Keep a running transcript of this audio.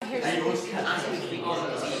It's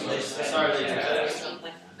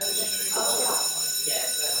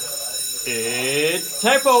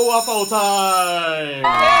Tefl Waffle time!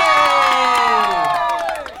 Yay!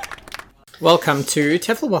 Welcome to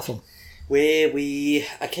Tefl Waffle, where we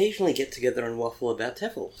occasionally get together and waffle about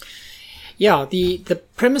Tefl. Yeah, the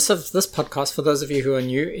premise of this podcast, for those of you who are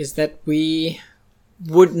new, is that we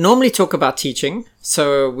would normally talk about teaching.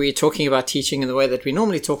 So we're talking about teaching in the way that we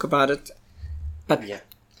normally talk about it, but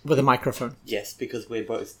with a microphone. Yes, because we're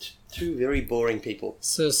both two very boring people.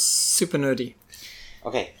 So super nerdy.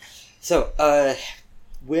 Okay, so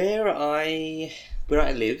where I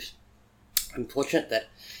live, I'm fortunate that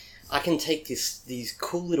I can take these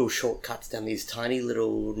cool little shortcuts down these tiny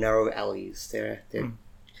little narrow alleys. They're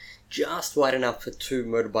just wide enough for two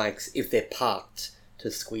motorbikes, if they're parked, to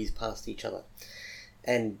squeeze past each other.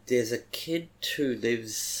 And there's a kid who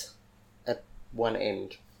lives at one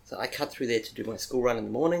end. So I cut through there to do my school run in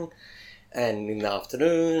the morning and in the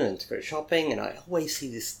afternoon and to go shopping, and I always see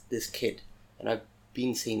this kid. And I've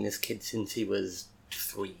been seeing this kid since he was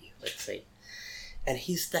 3, let's say. And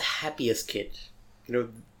he's the happiest kid.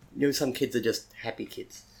 You know, some kids are just happy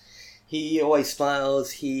kids. He always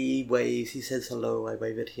smiles, he waves, he says hello, I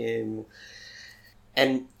wave at him.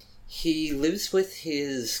 And he lives with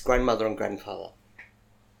his grandmother and grandfather.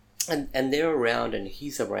 And they're around, and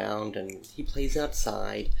he's around, and he plays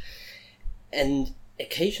outside. And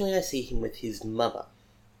occasionally I see him with his mother.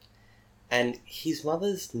 And his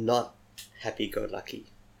mother's not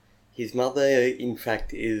happy-go-lucky. His mother, in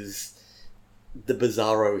fact, is the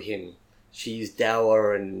bizarro him. She's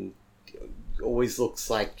dour and always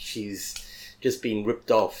looks like she's just been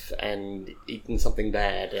ripped off and eaten something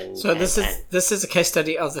bad. So this is a case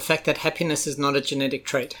study of the fact that happiness is not a genetic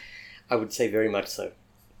trait. I would say very much so.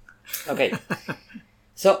 Okay,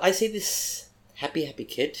 so I see this happy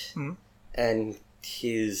kid and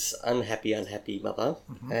his unhappy mother,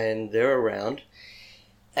 and they're around,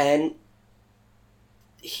 and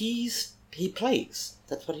he plays.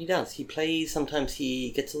 That's what he does. He plays. Sometimes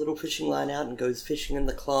he gets a little fishing line out and goes fishing in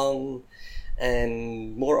the Clong,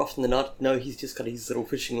 and more often than not, no, he's just got his little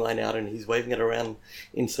fishing line out and he's waving it around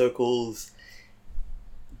in circles.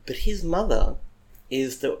 But his mother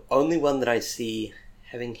is the only one that I see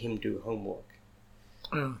having him do homework.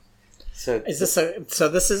 Oh. So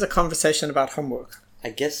this is a conversation about homework. I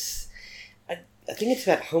guess I think it's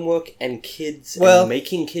about homework and kids and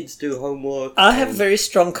making kids do homework. I have very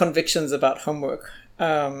strong convictions about homework,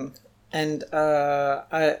 I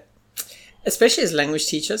especially as language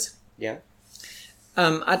teachers. Yeah.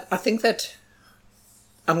 I think that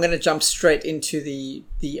I'm going to jump straight into the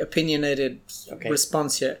opinionated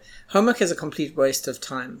response here. Homework is a complete waste of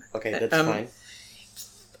time. Okay, that's fine.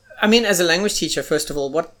 I mean, as a language teacher, first of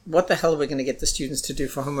all, what the hell are we going to get the students to do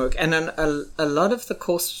for homework? And a lot of the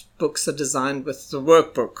course books are designed with the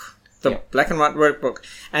workbook, black and white workbook.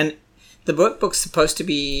 And the workbook's supposed to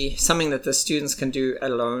be something that the students can do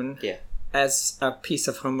alone as a piece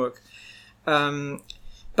of homework. But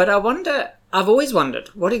I've always wondered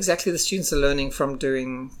what exactly the students are learning from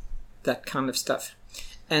doing that kind of stuff.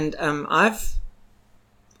 And I've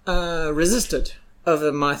resisted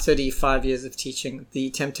over my 35 years of teaching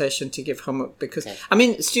the temptation to give homework because, I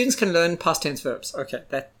mean, students can learn past tense verbs. Okay,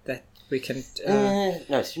 that we can...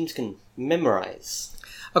 no, students can memorize.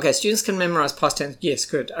 Okay, students can memorize past tense. Yes,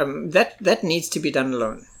 good. That needs to be done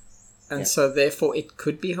alone. And so, therefore, it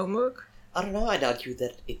could be homework? I don't know, I'd argue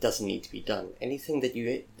that it doesn't need to be done. Anything that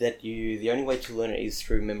you the only way to learn it is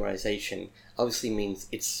through memorization obviously means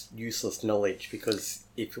it's useless knowledge, because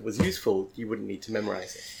if it was useful, you wouldn't need to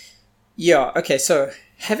memorize it. Yeah, okay, so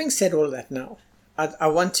having said all that now, I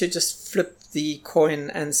want to just flip the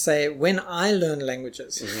coin and say, when I learn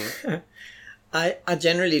languages, I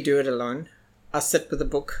generally do it alone. I sit with a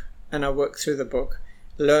book and I work through the book,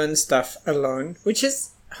 learn stuff alone, which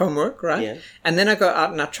is homework, right? Yeah. And then I go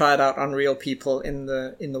out and I try it out on real people in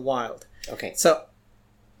the wild. Okay. So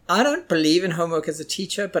I don't believe in homework as a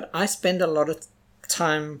teacher, but I spend a lot of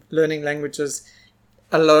time learning languages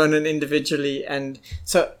alone and individually. And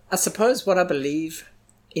so I suppose what I believe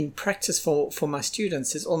in practice for my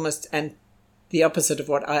students is almost the opposite of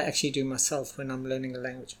what I actually do myself when I'm learning a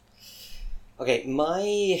language. Okay,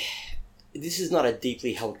 this is not a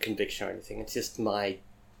deeply held conviction or anything. It's just my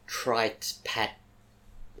trite, pat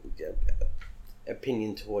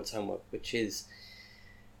opinion towards homework, which is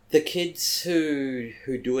the kids who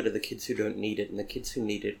do it are the kids who don't need it, and the kids who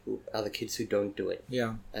need it are the kids who don't do it.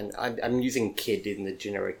 Yeah. And I'm using kid in the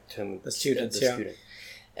generic term of the students, student.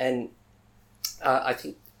 And I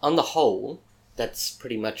think on the whole, that's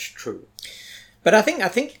pretty much true. But I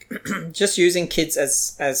think just using kids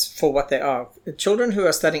as for what they are, children who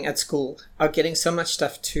are studying at school are getting so much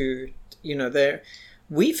stuff to,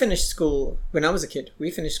 we finished school, when I was a kid,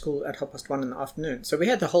 we finished school at 1:30 in the afternoon. So we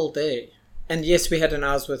had the whole day. And yes, we had an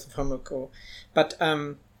hour's worth of homework. But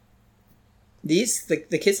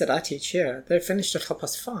the kids that I teach here, they're finished at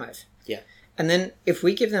 5:30. Yeah. And then if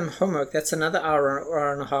we give them homework, that's another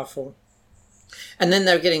hour and a half. And then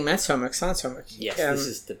they're getting maths homework, science homework. Yes, this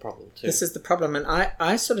is the problem too. This is the problem. And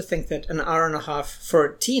I sort of think that an hour and a half for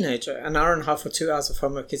a teenager, an hour and a half or 2 hours of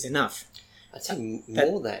homework is enough. I'd say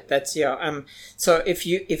more than. That's, yeah. So if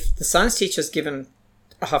the science teacher's given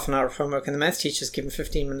a half an hour of homework and the maths teacher's given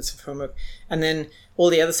 15 minutes of homework, and then all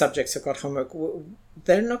the other subjects have got homework,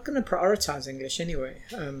 they're not going to prioritize English anyway.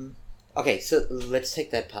 Okay, so let's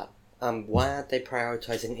take that part. Why aren't they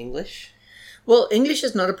prioritizing English? Well, English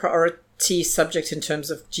is not a priority subject in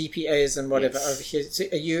terms of GPAs and whatever over here. So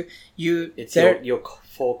it's your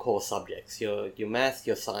 4 core subjects: your math,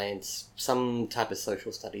 your science, some type of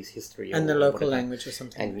social studies, history, and the local language or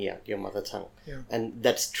something. And your mother tongue. Yeah. And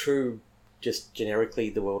that's true, just generically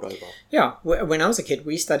the world over. Yeah, when I was a kid,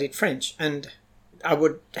 we studied French, and I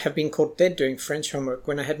would have been caught dead doing French homework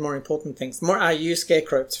when I had more important things. I use scare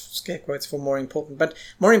quotes for more important, but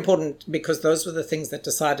more important because those were the things that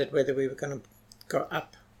decided whether we were going to go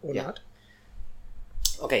up or not.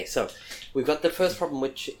 Okay, so we've got the first problem,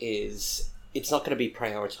 which is it's not going to be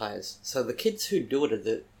prioritized. So the kids who do it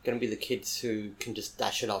are going to be the kids who can just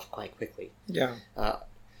dash it off quite quickly. Yeah.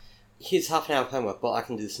 Here's half an hour of homework. Well, I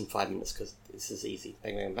can do this in 5 minutes because this is easy.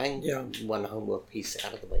 Bang, bang, bang. Yeah. One homework piece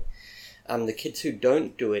out of the way. The kids who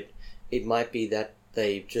don't do it, it might be that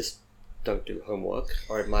they just don't do homework,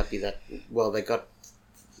 or it might be that, well, it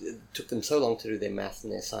took them so long to do their math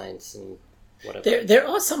and their science and whatever. There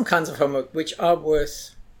are some kinds of homework which are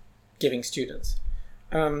worth giving students.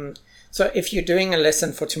 So if you're doing a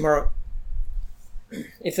lesson for tomorrow,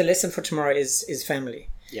 if the lesson for tomorrow is family,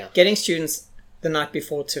 getting students the night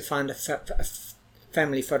before to find a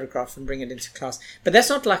family photograph and bring it into class. But that's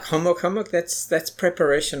not like homework. That's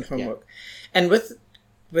preparation homework. And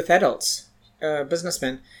with adults,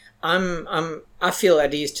 businessmen, I feel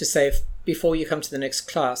at ease to say, before you come to the next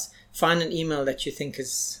class, find an email that you think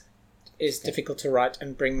is difficult to write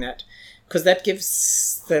and bring that, because that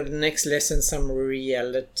gives the next lesson some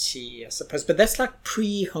reality, I suppose. But that's like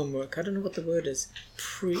pre-homework. I don't know what the word is.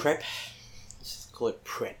 Prep. Let's just call it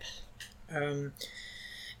prep.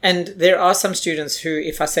 And there are some students who,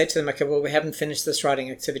 if I say to them, okay, well, we haven't finished this writing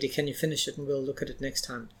activity, can you finish it and we'll look at it next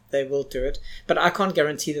time? They will do it. But I can't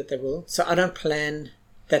guarantee that they will. So I don't plan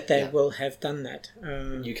that they will have done that.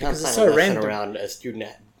 You can't plan a lesson around a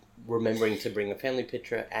student remembering to bring a family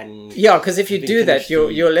picture and... Yeah, because if you do that,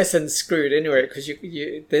 your lesson's screwed anyway, because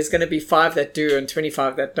there's going to be 5 that do and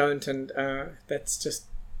 25 that don't, and that's just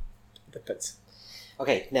the pits.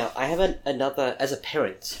 Okay, now I have another... As a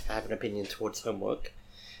parent, I have an opinion towards homework.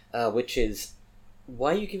 Which is,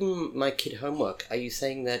 why are you giving my kid homework? Are you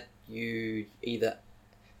saying that you either,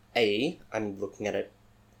 I'm looking at it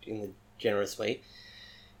in a generous way,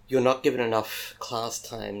 you're not given enough class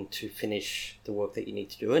time to finish the work that you need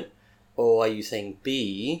to do it? Or are you saying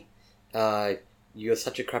B, you're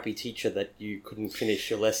such a crappy teacher that you couldn't finish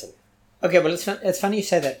your lesson? Okay, well, it's funny you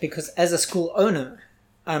say that, because as a school owner,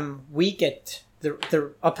 we get...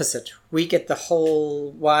 the opposite. We get the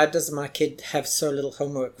whole, why does my kid have so little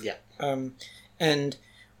homework? Yeah. And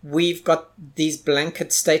we've got these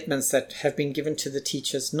blanket statements that have been given to the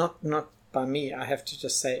teachers, not by me, I have to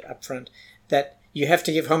just say up front, that you have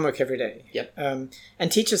to give homework every day. Yep.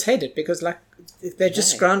 And teachers hate it because they're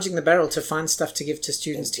just scrounging the barrel to find stuff to give to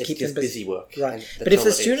students to keep them busy. Work. Right. But if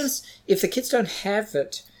the kids don't have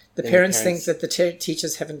it, the parents think that the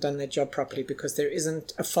teachers haven't done their job properly because there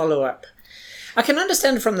isn't a follow-up. I can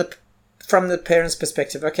understand from the parents'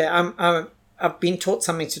 perspective. Okay, I've been taught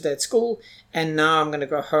something today at school, and now I'm going to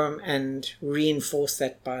go home and reinforce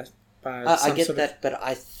that by I get that, but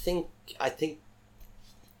I think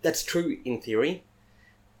that's true in theory.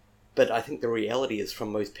 But I think the reality is,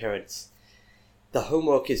 from most parents, the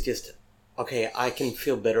homework is just, okay, I can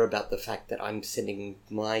feel better about the fact that I'm sending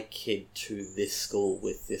my kid to this school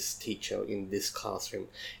with this teacher in this classroom.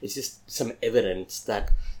 It's just some evidence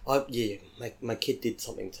that, oh yeah, my kid did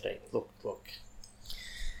something today. Look.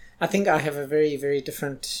 I think I have a very, very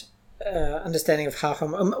different understanding of how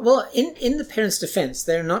homework... well, in the parents' defense,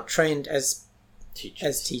 they're not trained as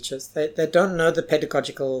teachers. They don't know the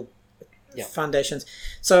pedagogical foundations.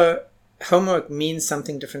 So homework means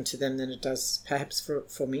something different to them than it does perhaps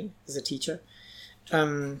for me as a teacher.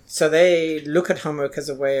 So they look at homework as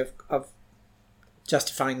a way of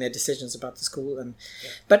justifying their decisions about the school.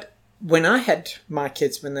 But when I had my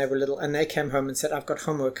kids when they were little and they came home and said, I've got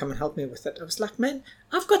homework, come and help me with it. I was like, man,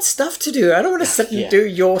 I've got stuff to do. I don't want to sit and do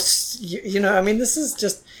this is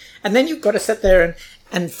just... And then you've got to sit there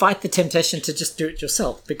and fight the temptation to just do it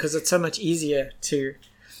yourself because it's so much easier to...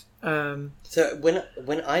 So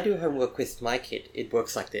when I do homework with my kid, it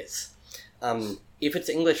works like this. If it's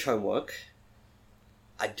English homework,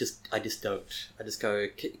 I just don't. I just go,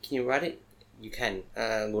 can you write it? You can.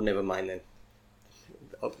 Well, never mind then.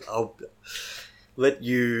 I'll let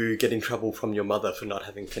you get in trouble from your mother for not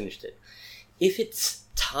having finished it. If it's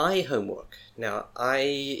Thai homework, now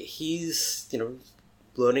he's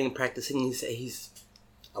learning and practicing his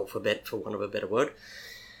alphabet, for want of a better word,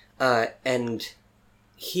 and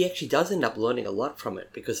he actually does end up learning a lot from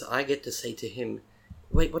it because I get to say to him,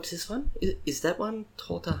 wait, what's this one? Is that one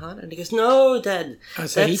Tortahan? And he goes, no, Dad. Oh,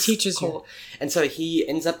 so he teaches you. And so he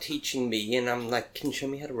ends up teaching me, and I'm like, can you show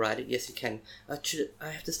me how to write it? Yes, you can. I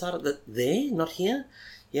have to start at there, not here?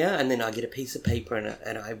 Yeah, and then I get a piece of paper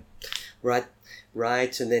and I write,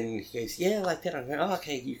 and then he goes, yeah, like that. I'm going, oh,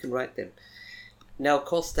 okay, you can write them. Now, of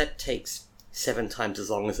course, that takes 7 times as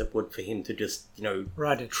long as it would for him to just,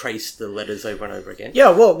 trace the letters over and over again. Yeah,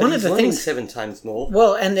 well, but one of the things... 7 times more.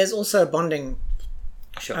 Well, and there's also a bonding...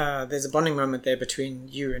 Sure. There's a bonding moment there between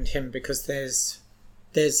you and him because there's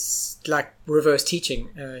like reverse teaching.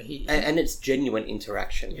 And it's genuine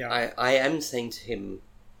interaction. Yeah. I am saying to him,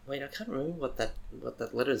 wait, I can't remember what that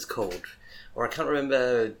letter is called, or I can't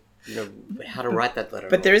remember how to write that letter.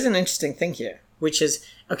 But there is an interesting thing here, which is,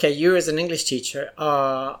 okay, you as an English teacher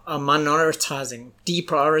are deprioritizing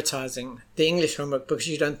the English homework because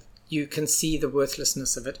you can see the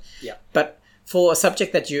worthlessness of it. Yeah. But for a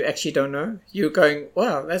subject that you actually don't know, you're going,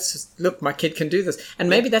 wow, look, my kid can do this. And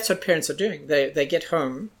maybe that's what parents are doing. They get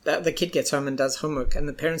home, the kid gets home and does homework, and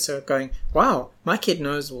the parents are going, wow, my kid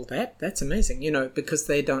knows all that. That's amazing, because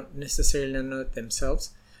they don't necessarily know it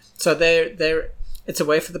themselves. So it's a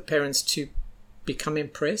way for the parents to become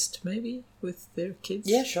impressed, maybe, with their kids.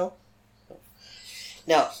 Yeah, sure.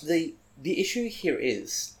 Now, the issue here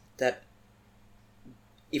is that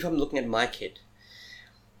if I'm looking at my kid,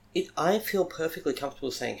 I feel perfectly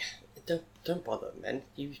comfortable saying, don't bother, man.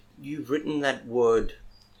 You've written that word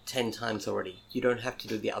 10 times already. You don't have to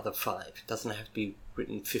do the other 5. It doesn't have to be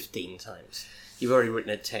written 15 times. You've already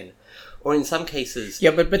written it 10. Or in some cases,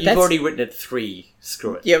 but you've already written it 3.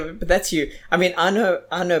 Screw it. Yeah, but that's you. I mean, I know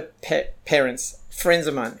parents, friends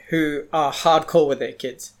of mine, who are hardcore with their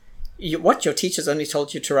kids. Your teacher's only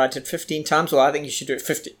told you to write it 15 times? Well, I think you should do it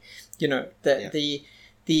 50.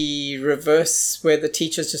 The reverse where the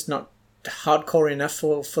teacher's just not hardcore enough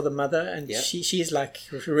for the mother, and she's like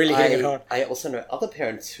really hitting it hard. I also know other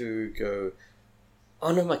parents who go,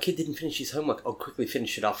 oh no, my kid didn't finish his homework, I'll quickly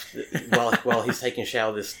finish it off while he's taking a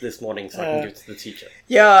shower this morning so I can give it to the teacher.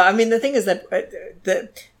 Yeah, I mean, the thing is that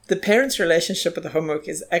the parent's relationship with the homework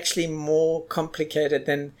is actually more complicated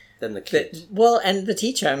than the kid. And the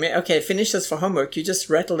teacher. I mean, okay, finish this for homework. You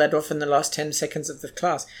just rattle that off in the last 10 seconds of the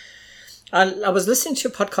class. I was listening to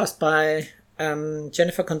a podcast by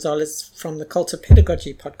Jennifer Gonzalez from the Cult of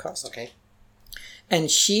Pedagogy podcast. Okay. And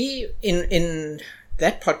she, in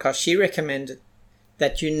that podcast, she recommended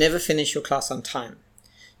that you never finish your class on time.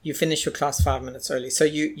 You finish your class 5 minutes early. So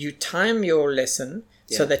you time your lesson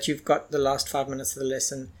so that you've got the last 5 minutes of the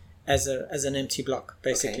lesson as an empty block,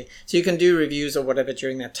 basically. Okay. So you can do reviews or whatever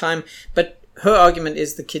during that time. But her argument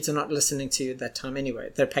is the kids are not listening to you at that time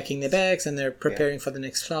anyway. They're packing their bags and they're preparing for the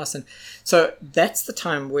next class. And so that's the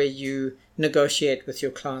time where you negotiate with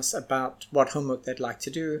your class about what homework they'd like to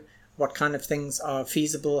do, what kind of things are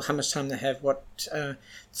feasible, how much time they have,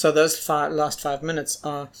 so those last 5 minutes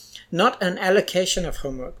are not an allocation of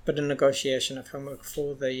homework, but a negotiation of homework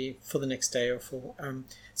for the next day or for...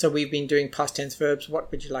 So we've been doing past tense verbs.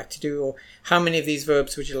 What would you like to do? Or how many of these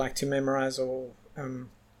verbs would you like to memorize? Or...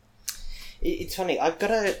 It's funny, I've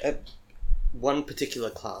got one particular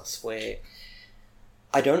class where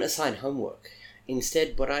I don't assign homework.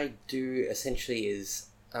 Instead, what I do essentially is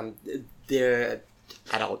they're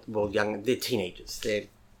they're teenagers. They're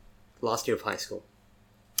last year of high school.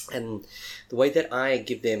 And the way that I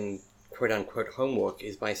give them quote-unquote homework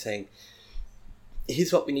is by saying,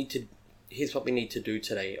 here's what we need to do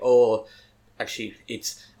today. Or... Actually,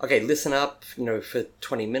 it's, okay, listen up, for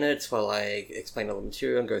 20 minutes while I explain all the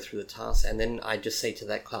material and go through the tasks, and then I just say to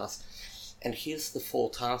that class, and here's the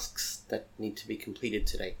 4 tasks that need to be completed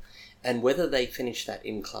today. And whether they finish that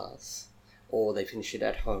in class, or they finish it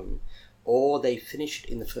at home, or they finish it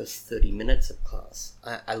in the first 30 minutes of class,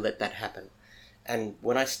 I let that happen. And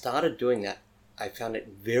when I started doing that, I found it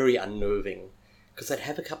very unnerving, because I'd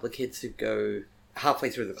have a couple of kids who go, halfway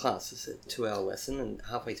through the class, it's a 2-hour lesson, and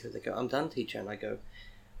halfway through they go, "I'm done, teacher," and I go,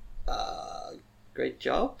 "Great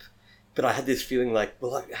job." But I had this feeling like,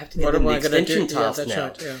 well, I have to give them the extension task now,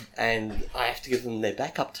 right, yeah. And I have to give them their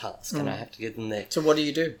backup task, and I have to give them their... So what do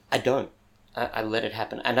you do? I don't. I let it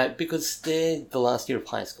happen, and because they're the last year of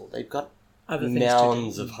high school, they've got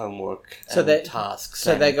mounds of homework and tasks.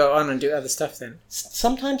 So they go on and do other stuff then?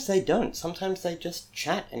 Sometimes they don't. Sometimes they just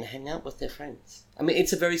chat and hang out with their friends. I mean,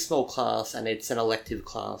 it's a very small class, and it's an elective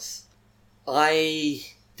class. I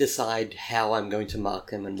decide how I'm going to mark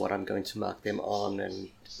them and what I'm going to mark them on, and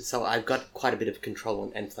so I've got quite a bit of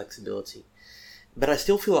control and flexibility. But I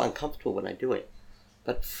still feel uncomfortable when I do it.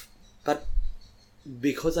 But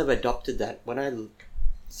because I've adopted that, when I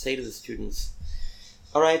say to the students,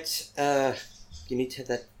 "All right, you need to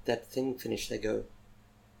have that thing finished," they go,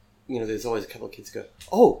 there's always a couple of kids who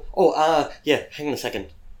go, yeah, hang on a second.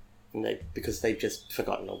 And because they've just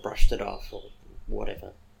forgotten or brushed it off or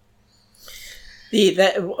whatever.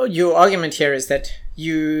 Your argument here is that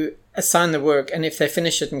you assign the work, and if they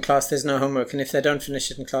finish it in class, there's no homework, and if they don't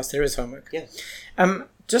finish it in class, there is homework. Yeah.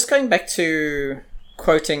 Just going back to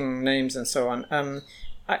quoting names and so on,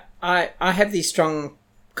 I have these strong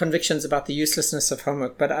convictions about the uselessness of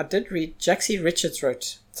homework, but I did read Jaxie Richards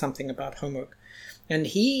wrote something about homework, and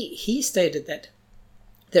he stated that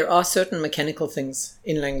there are certain mechanical things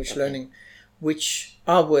in language learning which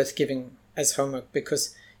are worth giving as homework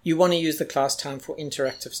because you want to use the class time for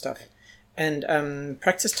interactive stuff. And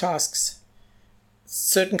practice tasks,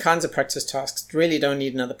 certain kinds of practice tasks really don't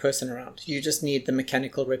need another person around. You just need the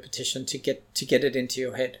mechanical repetition to get it into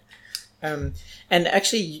your head. And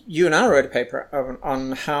actually, you and I wrote a paper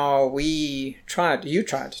on how you tried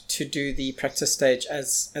to do the practice stage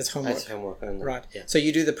as homework. As homework only. Right. Yeah. So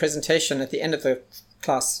you do the presentation at the end of the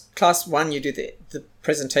class. Class 1, you do the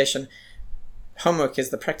presentation. Homework is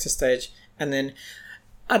the practice stage. And then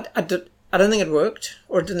I don't think it worked,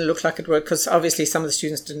 or it didn't look like it worked, because obviously some of the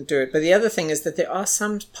students didn't do it. But the other thing is that there are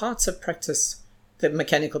some parts of practice, the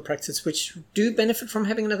mechanical practice, which do benefit from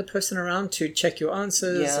having another person around to check your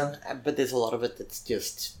answers. Yeah, but there's a lot of it that's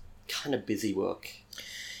just kind of busy work.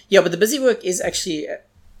 Yeah, but the busy work is actually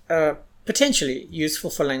potentially useful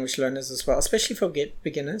for language learners as well, especially for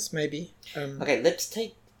beginners, maybe. Okay, let's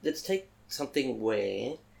take something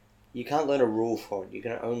where you can't learn a rule for it. You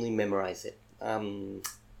can only memorize it.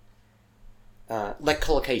 Like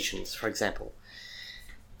collocations, for example.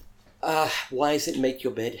 Why does it make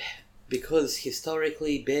your bed? Because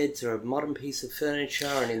historically, beds are a modern piece of furniture,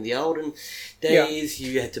 and in the olden days,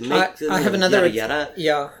 you had to make them. I have another. Yada.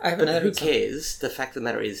 Yeah, I have another. Who cares? The fact of the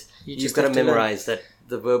matter is, you've got to memorize that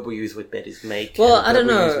the verb we use with bed is make. Well, and I don't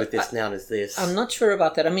know. Use with this noun is this. I'm not sure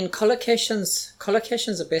about that. I mean, collocations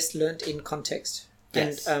are best learnt in context.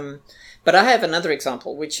 Yes. And, but I have another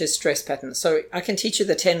example, which is stress patterns. So I can teach you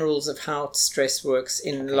the 10 rules of how stress works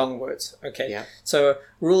in long words. Okay. Yeah. So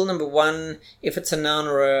rule number 1, if it's a noun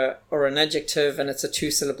or an adjective and it's a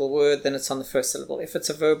 2-syllable word, then it's on the first syllable. If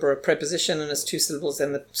it's a verb or a preposition and it's 2 syllables,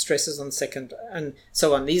 then the stress is on the second, and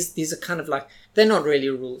so on. These are kind of like, they're not really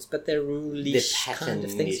rules, but they're rule-ish kind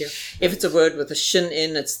of things here. If it's a word with a shin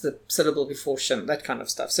in, it's the syllable before shin, that kind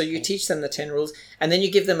of stuff. So you teach them the 10 rules, and then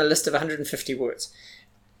you give them a list of 150 words.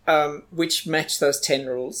 Which match those 10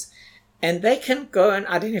 rules, and they can go and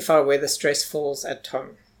identify where the stress falls at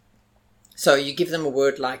home. So you give them a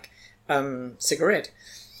word like cigarette,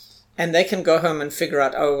 and they can go home and figure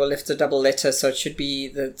out, oh, well, if it's a double letter, so it should be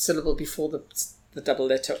the syllable before the double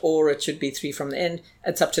letter, or it should be 3 from the end.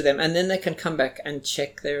 It's up to them, and then they can come back and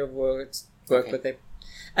check their words, work with them.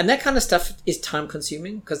 And that kind of stuff is time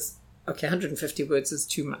consuming because 150 words is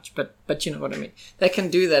too much, but you know what I mean. They can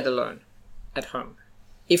do that alone at home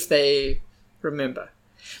if they remember.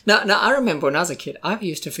 Now I remember when I was a kid, I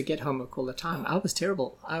used to forget homework all the time. I was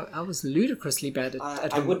terrible. I was ludicrously bad at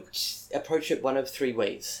homework. I would approach it one of 3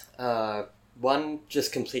 ways. One,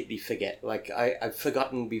 just completely forget. Like, I've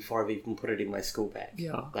forgotten before I've even put it in my school bag.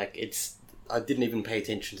 Yeah. Like, I didn't even pay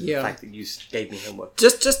attention to the fact that you gave me homework.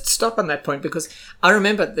 Just stop on that point, because I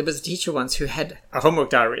remember there was a teacher once who had a homework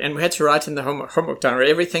diary, and we had to write in the homework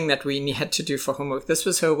diary everything that we had to do for homework. This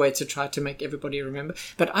was her way to try to make everybody remember,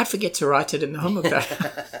 but I'd forget to write it in the homework diary.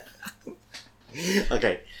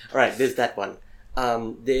 Okay, all right, there's that one.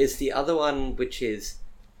 There's the other one, which is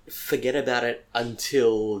forget about it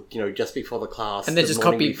until, just before the class. And then just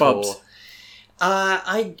copy Bob's.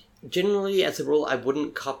 I generally, as a rule, I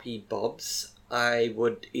wouldn't copy Bob's. I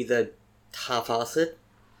would either half-ass it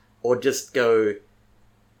or just go,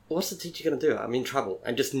 what's the teacher going to do? I'm in trouble.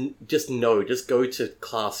 And just go to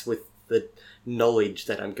class with the knowledge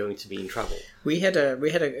that I'm going to be in trouble.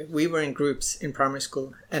 We were in groups in primary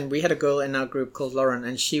school, and we had a girl in our group called Lauren,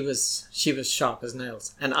 and she was sharp as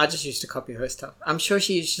nails, and I just used to copy her stuff. I'm sure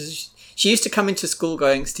she used to come into school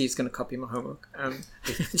going, "Steve's going to copy my homework."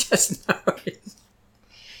 Just know.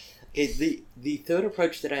 The third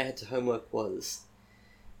approach that I had to homework was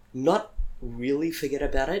not really forget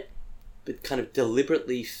about it, but kind of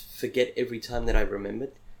deliberately forget every time that I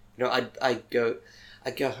remembered. You know, I'd go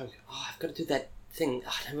home. Oh, I've got to do that thing.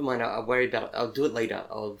 Oh, never mind. I'll worry about it. I'll do it later.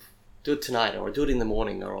 I'll do it tonight, or I'll do it in the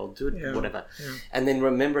morning, or I'll do it whatever. Yeah. And then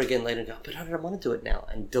remember again later and go, but I don't want to do it now,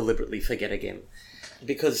 and deliberately forget again,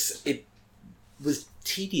 because it was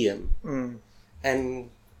tedium. And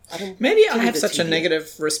maybe I have such a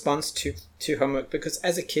negative response to homework because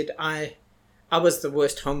as a kid I was the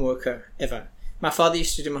worst homeworker ever. My father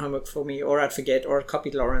used to do my homework for me, or I'd forget, or I'd copy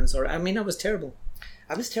Lauren's, I was terrible.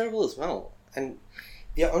 I was terrible as well. And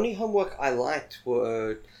the only homework I liked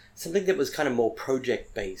were something that was kind of more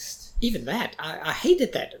project-based. Even that. I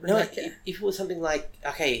hated that. No, if it was something like,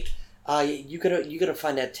 okay, you gotta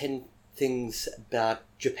find out 10 things about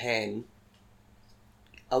Japan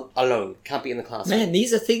alone. Can't be in the classroom. Man,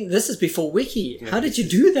 these are things... This is before Wiki. How did you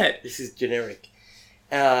do that? This is generic.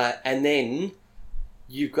 And then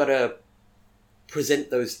you've got to present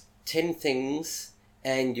those 10 things,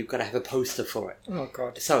 and you've got to have a poster for it. Oh,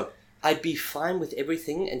 God. So I'd be fine with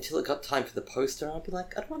everything until it got time for the poster. I'd be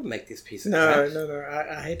like, I don't want to make this piece of crap. No.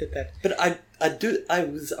 I hated that. But I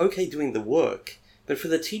was okay doing the work. But for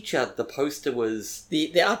the teacher, the poster was...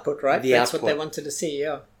 The output, right? That's what they wanted to see,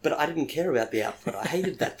 yeah. But I didn't care about the output. I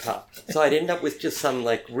hated that part. So I'd end up with just some,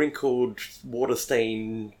 wrinkled,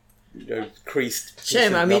 water-stained, creased...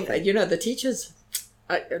 Shame. I mean, the teachers...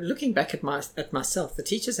 looking back at myself, the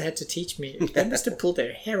teachers had to teach me. They must have pulled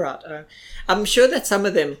their hair out. I'm sure that some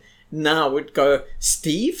of them now would go,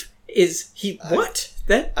 Steve? Is he... What?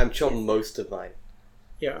 I'm sure most of mine.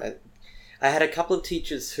 Yeah. I had a couple of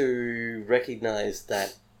teachers who recognised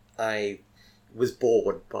that I was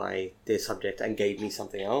bored by their subject and gave me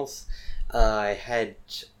something else. I had,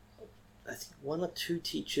 I think, one or two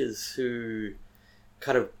teachers who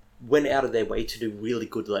kind of went out of their way to do really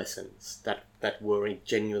good lessons that were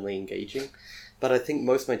genuinely engaging. But I think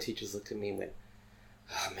most of my teachers looked at me and went,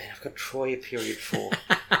 oh man, I've got Troy at period 4.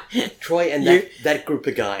 Troy and that group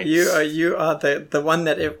of guys. You are the one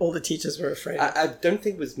that all the teachers were afraid of. I don't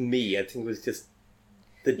think it was me. I think it was just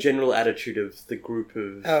the general attitude of the group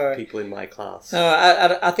of people in my class.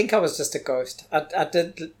 No, I think I was just a ghost. I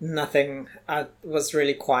did nothing. I was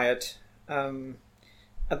really quiet.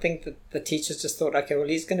 I think that the teachers just thought, okay, well,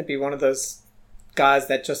 he's going to be one of those guys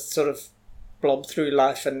that just sort of blob through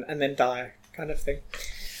life and then die kind of thing.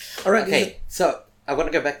 All right. Okay, so I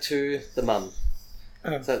want to go back to the mum.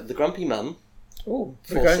 So the grumpy mum. Oh,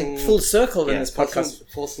 we're going full circle in this podcast.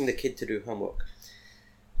 Forcing the kid to do homework.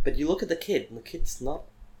 But you look at the kid, and the kid's not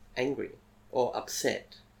angry or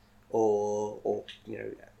upset or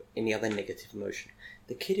any other negative emotion.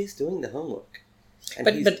 The kid is doing the homework.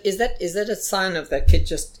 And but is that a sign of that kid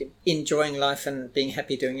just enjoying life and being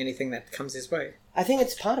happy doing anything that comes his way? I think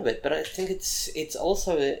it's part of it, but I think it's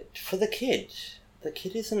also for the kid. The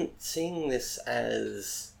kid isn't seeing this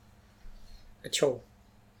as a chore.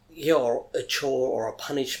 Yeah, or a chore or a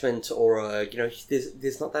punishment or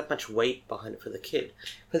there's not that much weight behind it for the kid.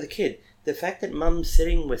 For the kid, the fact that mum's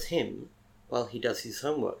sitting with him while he does his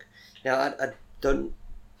homework. Now, I don't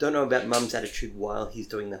know about mum's attitude while he's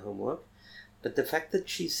doing the homework, but the fact that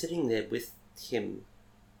she's sitting there with him,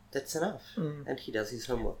 that's enough. And he does his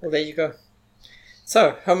homework. Well, there you go.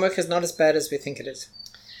 So, homework is not as bad as we think it is.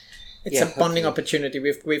 It's a bonding opportunity.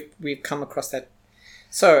 We've come across that.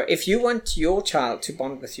 So, if you want your child to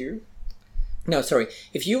bond with you... No, sorry.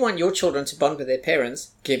 If you want your children to bond with their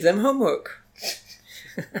parents, give them homework.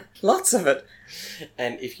 Lots of it.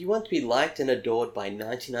 And if you want to be liked and adored by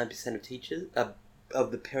 99% of teachers...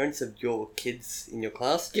 of the parents of your kids in your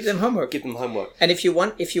class... Give them homework. Give them homework. And if you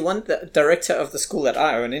want the director of the school that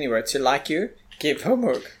I own anyway to like you, give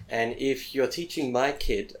homework. And if you're teaching my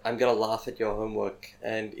kid, I'm going to laugh at your homework.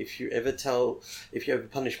 And if you ever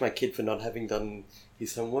punish my kid for not having done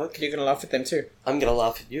his homework... You're going to laugh at them too. I'm going to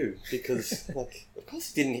laugh at you because, of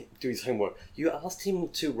course he didn't do his homework. You asked him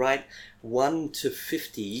to write 1 to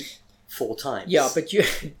 50 4 times. Yeah, but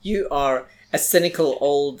you are a cynical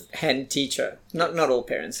old hand teacher. Not all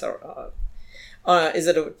parents are. Is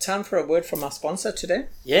it time for a word from our sponsor today?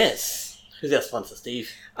 Yes. Who's our sponsor,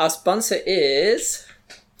 Steve? Our sponsor is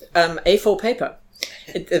A4 paper.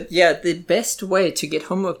 The best way to get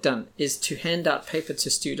homework done is to hand out paper to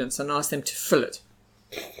students and ask them to fill it.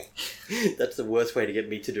 That's the worst way to get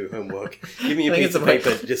me to do homework. Give me a I think piece of it's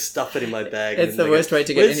paper, just stuff it in my bag. It's and the they worst go, way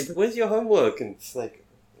to get Where's your homework? And it's like,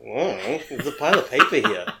 there's a pile of paper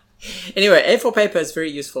here. Anyway, A4 paper is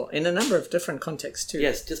very useful in a number of different contexts too.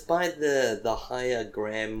 Yes, just buy the higher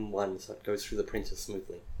gram one so it goes through the printer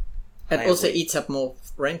smoothly. It Higher also weight. eats up more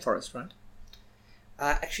rainforest, right?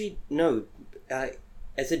 Actually, no.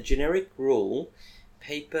 As a generic rule,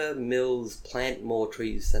 paper mills plant more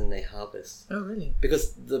trees than they harvest. Oh, really?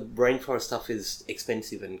 Because the rainforest stuff is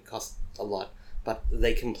expensive and costs a lot, but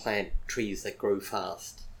they can plant trees that grow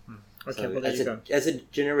fast. Okay, So well, there you go. as a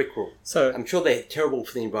generic rule. So, I'm sure they're terrible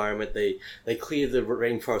for the environment. They clear the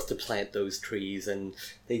rainforest to plant those trees, and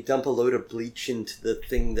they dump a load of bleach into the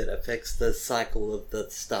thing that affects the cycle of the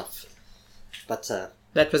stuff. But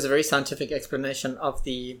that was a very scientific explanation of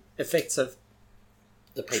the effects of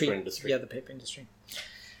the paper industry. Yeah, the paper industry.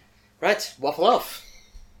 Right, waffle off.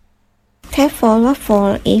 Tech for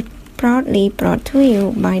Waffle is proudly brought to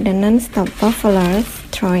you by the non-stop wafflers,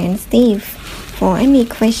 Troy and Steve. For any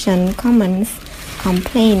questions, comments,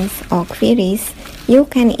 complaints, or queries, you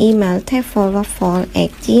can email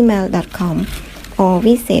techforwaffle@gmail.com or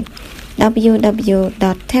visit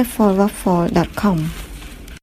www.techforwaffle.com.